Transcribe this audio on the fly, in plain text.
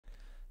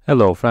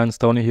Hello friends,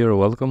 Tony here,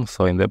 welcome.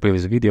 So in the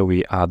previous video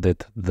we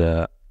added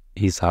the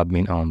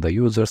isAdmin on the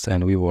users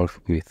and we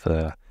worked with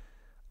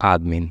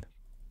admin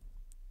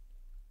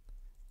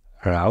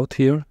route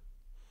here.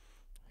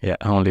 Yeah,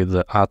 only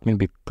the admin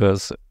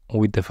because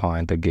we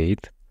defined the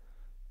gate.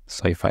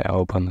 So if I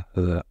open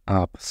the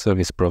app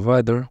service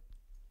provider,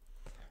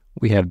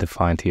 we have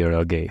defined here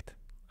a gate.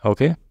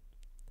 Okay.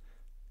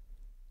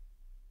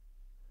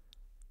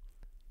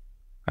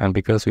 And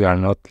because we are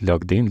not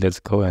logged in, let's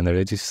go and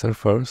register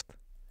first.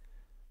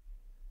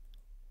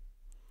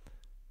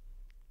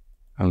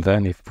 And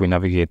then if we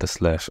navigate to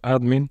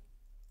 /admin,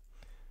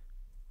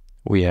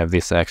 we have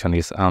this action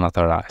is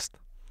unauthorized.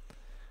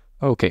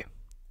 Okay,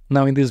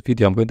 now in this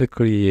video I'm going to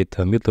create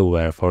a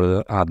middleware for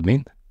the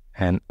admin,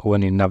 and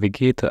when you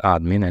navigate to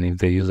admin and if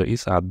the user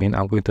is admin,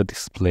 I'm going to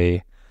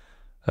display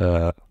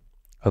a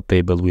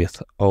table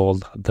with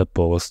all the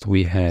posts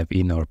we have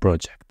in our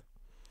project.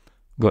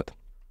 Good.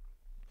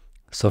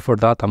 So for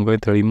that I'm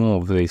going to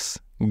remove this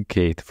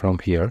gate from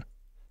here.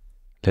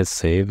 Let's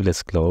save,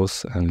 let's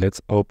close, and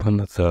let's open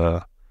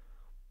the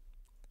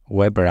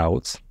web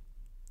routes.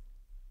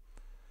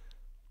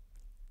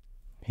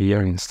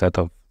 Here instead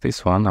of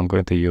this one I'm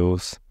going to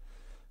use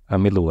a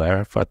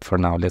middleware, but for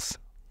now let's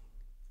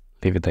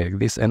leave it like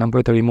this, and I'm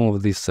going to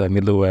remove this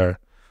middleware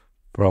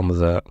from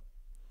the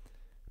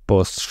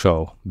post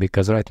show,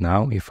 because right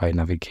now if I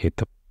navigate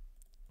to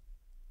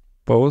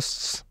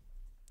posts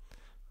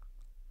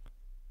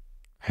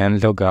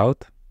and log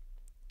out,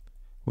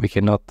 we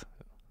cannot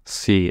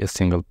see a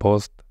single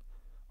post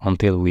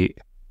until we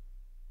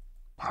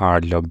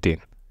are logged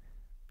in.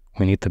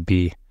 We need to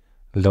be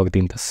logged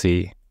in to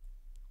see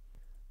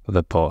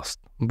the post,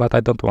 but I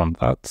don't want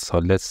that, so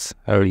let's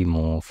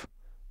remove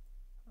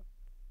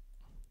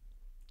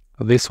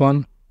this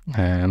one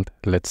and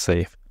let's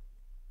save.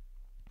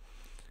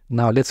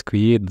 Now let's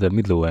create the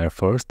middleware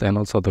first and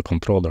also the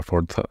controller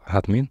for the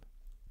admin.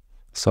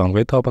 So I'm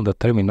going to open the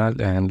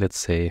terminal and let's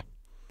say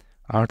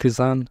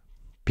artisan,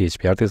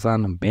 PHP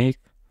artisan make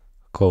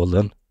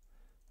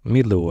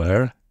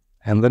middleware,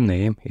 and the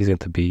name is going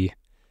to be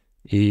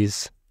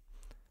is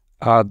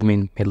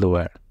admin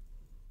middleware.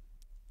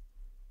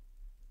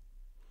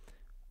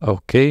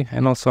 Okay,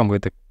 and also I'm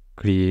going to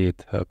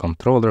create a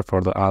controller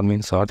for the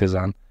admin, so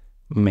artisan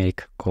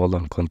make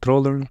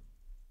controller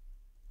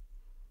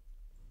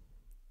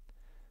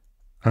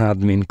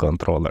admin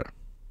controller.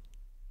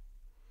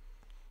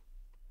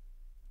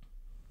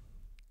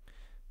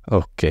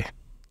 Okay,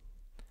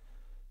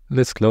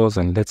 let's close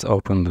and let's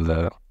open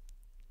the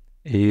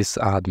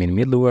isAdmin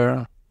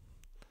middleware,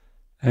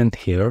 and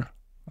here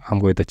I'm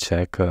going to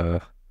check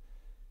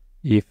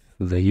if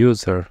the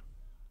user,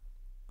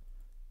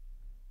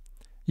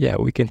 yeah,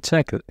 we can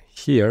check it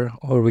here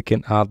or we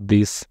can add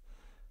this.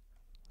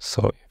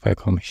 So if I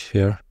come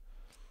here,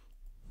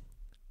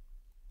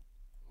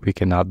 we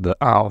can add the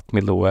auth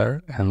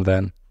middleware and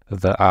then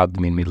the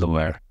admin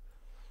middleware,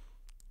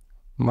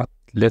 but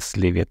let's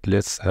leave it.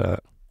 Let's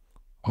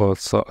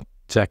also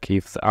check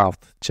if the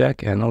auth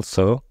check, and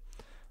also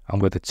I'm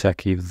going to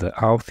check if the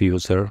auth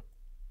user,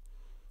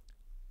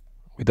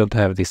 we don't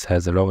have this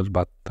as a role,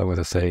 but I'm going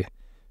to say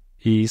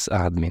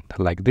isAdmin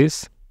like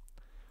this,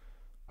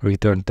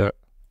 return the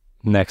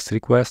next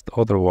request,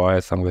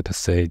 otherwise I'm going to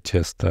say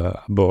just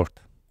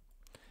abort,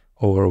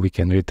 or we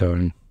can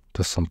return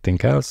to something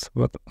else,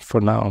 but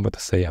for now I'm going to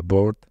say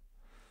abort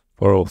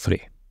for all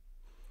three.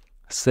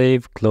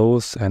 Save,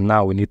 close, and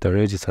now we need to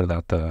register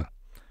that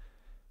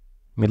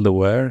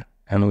middleware,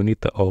 and we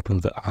need to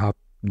open the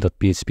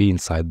app.php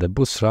inside the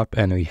bootstrap,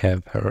 and we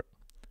have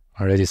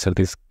registered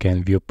this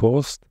can view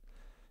post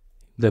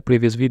the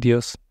previous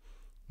videos.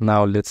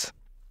 Now let's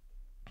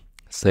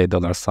say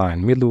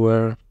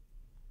 $middleware,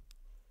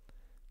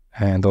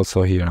 and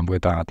also here I'm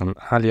going to add an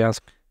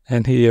alias,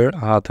 and here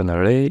add an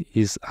array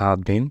is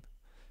admin,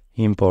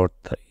 import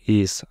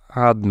is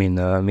admin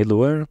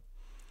middleware.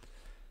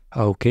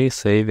 Okay,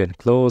 save and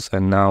close,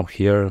 and now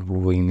here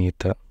we need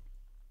to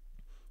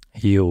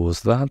use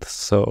that,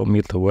 so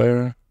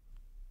middleware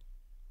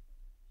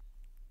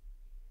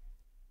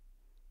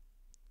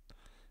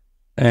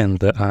and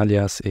the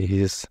alias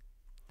is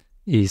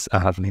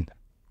admin.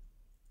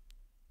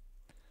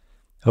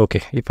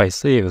 Okay, if I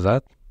save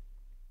that,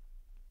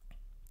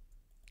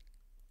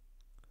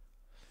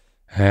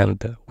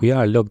 and we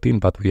are logged in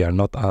but we are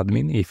not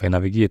admin, if I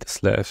navigate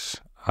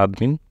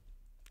 /admin,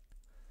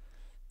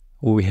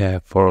 we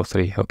have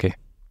 403. Okay,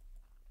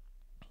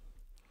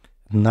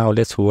 now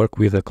let's work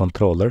with the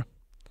controller.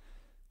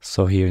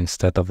 So here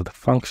instead of the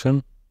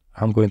function,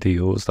 I'm going to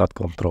use that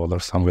controller,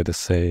 so I'm going to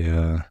say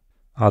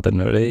add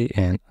an array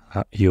and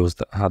use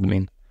the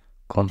admin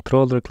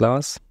controller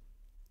class,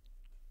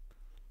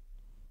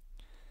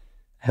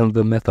 and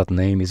the method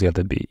name is going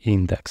to be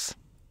index.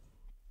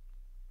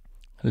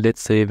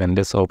 Let's save and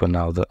let's open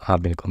now the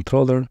admin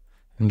controller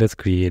and let's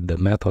create the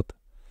method.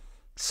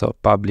 So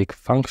public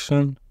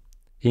function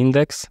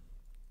index,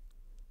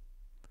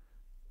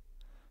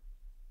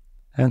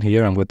 and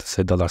here I'm going to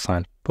say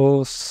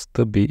 $post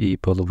to be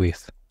equal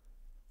with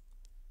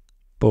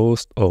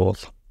post all.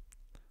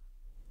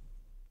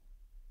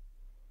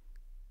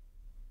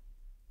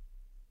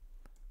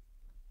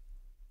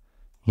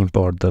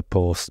 import the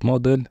post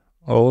model,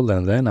 all,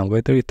 and then I'm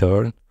going to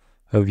return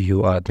a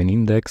view admin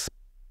index,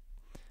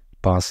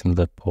 passing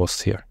the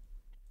post here.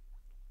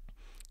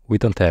 We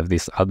don't have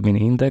this admin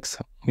index,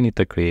 we need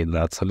to create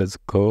that, so let's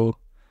go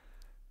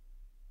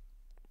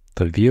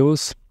to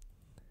views,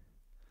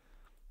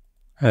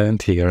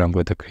 and here I'm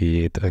going to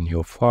create a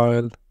new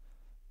file.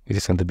 It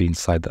is going to be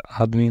inside the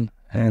admin,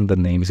 and the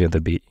name is going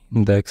to be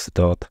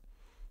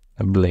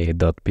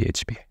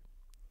index.blade.php.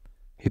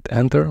 Hit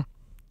enter,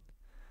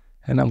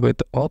 and I'm going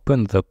to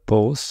open the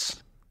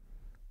post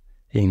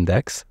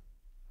index.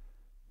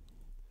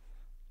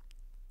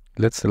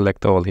 Let's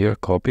select all here,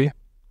 copy,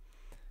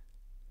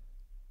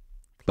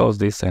 close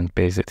this and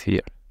paste it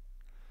here.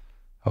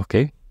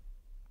 Okay.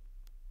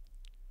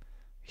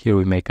 Here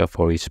we make a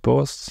for each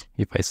post.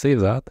 If I save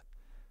that,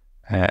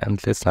 and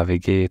let's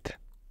navigate,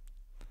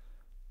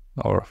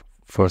 or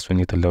first we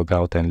need to log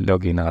out and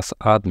log in as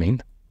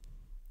admin.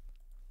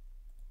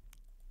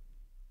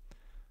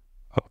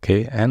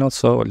 Okay, and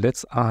also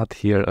let's add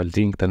here a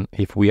link, then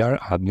if we are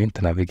admin,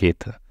 to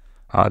navigate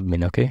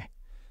admin. Okay,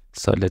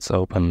 so let's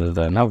open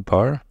the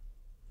navbar.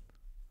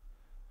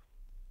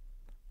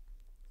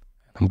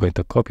 I'm going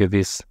to copy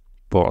this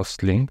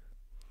post link,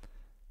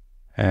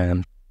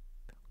 and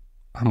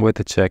I'm going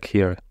to check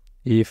here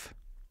if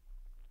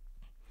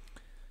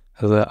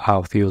the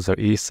auth user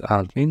is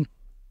admin.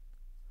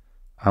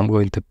 I'm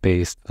going to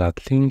paste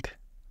that link,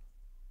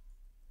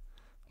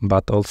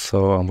 but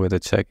also I'm going to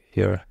check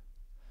here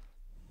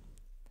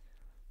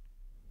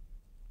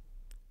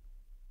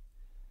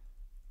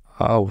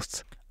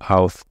auth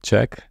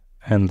check,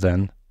 and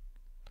then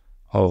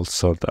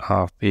also the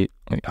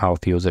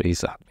auth user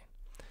is admin.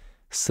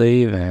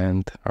 Save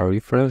and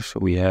refresh.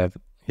 We have,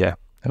 we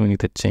need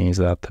to change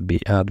that to be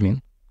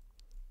admin.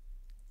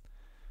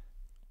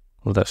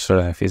 The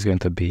href is going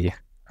to be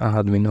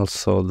admin,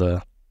 also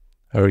the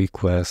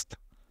request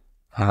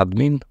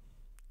admin,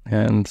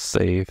 and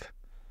save.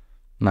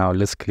 Now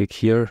let's click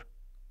here,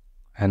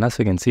 and as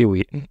you can see,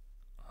 we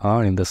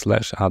are in the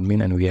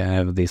 /admin and we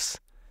have this,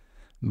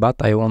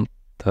 but I want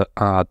to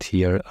add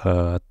here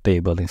a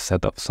table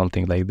instead of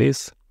something like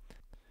this.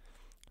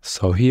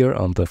 So here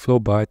on the flow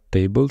byte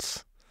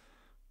tables,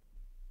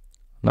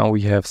 now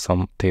we have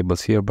some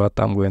tables here, but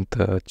I'm going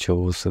to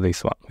choose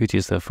this one, which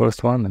is the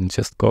first one, and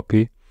just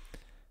copy,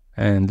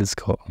 and let's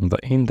go on the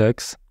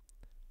index,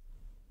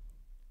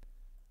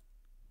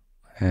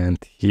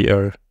 and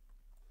here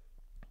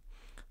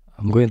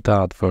I'm going to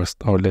add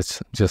first, or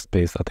let's just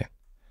paste that in.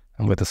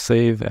 I'm going to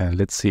save, and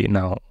let's see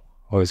now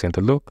how it's going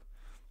to look.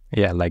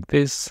 Yeah, like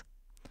this.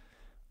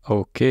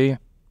 Okay,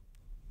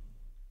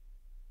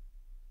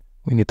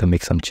 we need to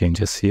make some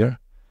changes here.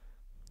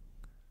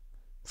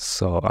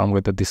 So I'm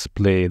going to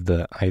display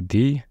the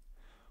ID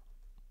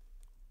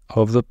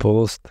of the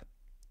post,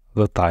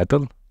 the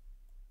title.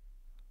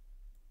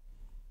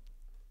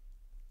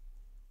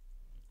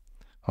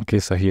 Okay,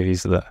 so here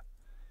is the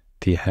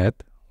head,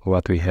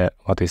 what we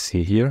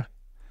see here,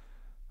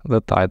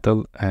 the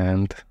title,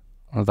 and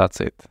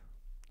that's it.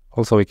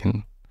 Also, we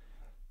can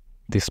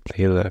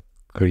display the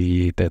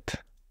created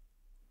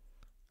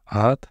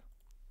ad,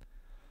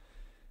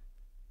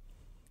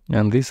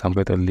 and this I'm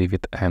going to leave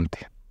it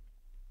empty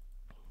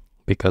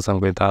because I'm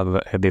going to add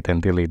the edit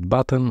and delete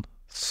button.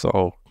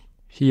 So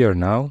here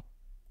now,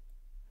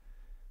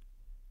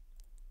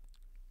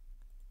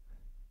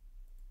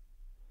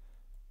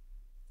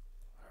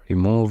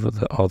 remove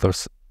the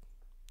others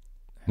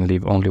and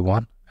leave only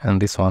one,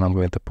 and this one I'm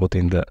going to put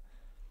in the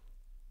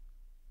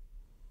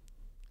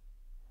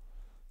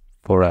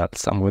for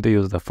else. I'm going to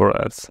use the for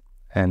else,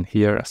 and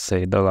here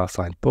say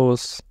 $sign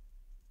post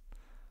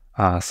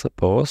as a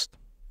post,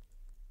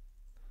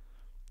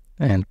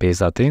 and paste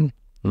that in.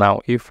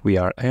 Now if we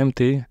are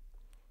empty,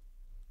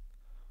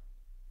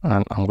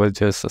 and I'm going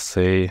to just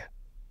say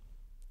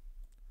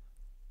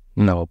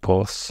no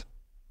post.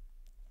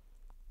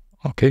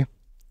 Okay,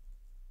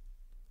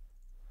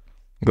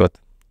 good.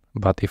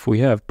 But if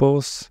we have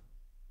posts,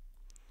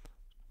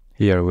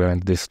 here we're going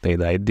to display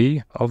the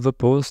ID of the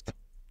post,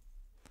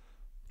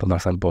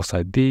 $sign post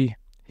ID,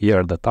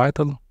 here the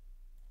title,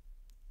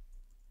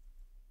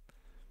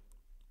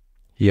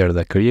 here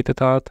the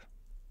created ad,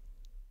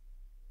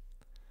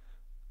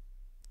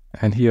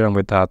 and here I'm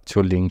going to add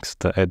two links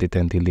to edit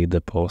and delete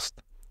the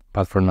post.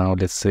 But for now,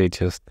 let's say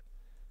just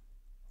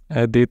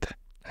edit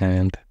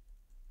and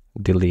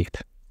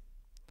delete.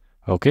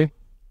 Okay,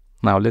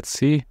 now let's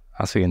see.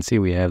 As you can see,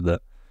 we have the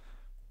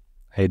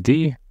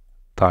ID,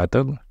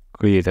 title,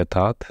 created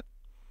ad,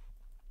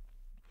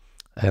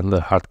 and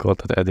the hard code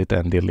to edit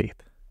and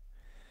delete.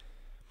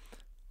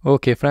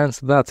 Okay friends,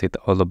 that's it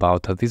all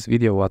about this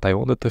video, what I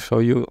wanted to show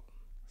you.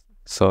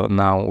 So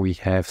now we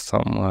have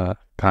some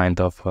kind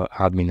of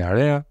admin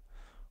area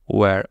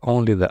where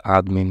only the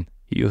admin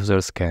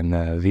users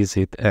can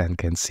visit and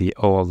can see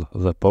all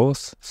the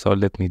posts. So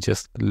let me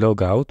just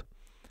log out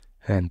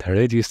and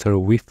register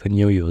with a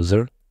new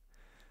user,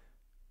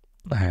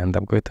 and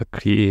I'm going to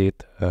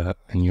create a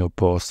new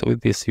post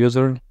with this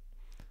user.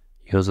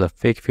 Use the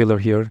fake filler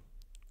here.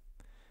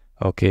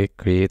 Okay,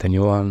 create a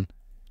new one,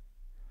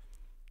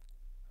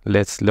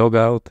 Let's log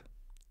out,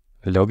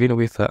 log in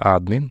with the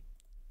admin.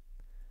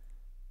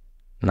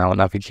 Now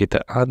navigate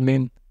to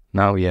admin.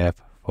 Now we have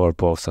 4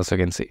 posts, as you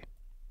can see.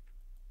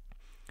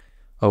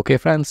 Okay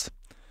friends,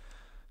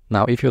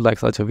 now if you like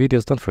such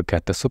videos, don't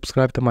forget to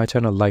subscribe to my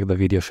channel, like the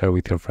video, share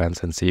with your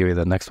friends, and see you in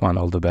the next one.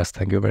 All the best.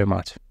 Thank you very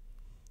much.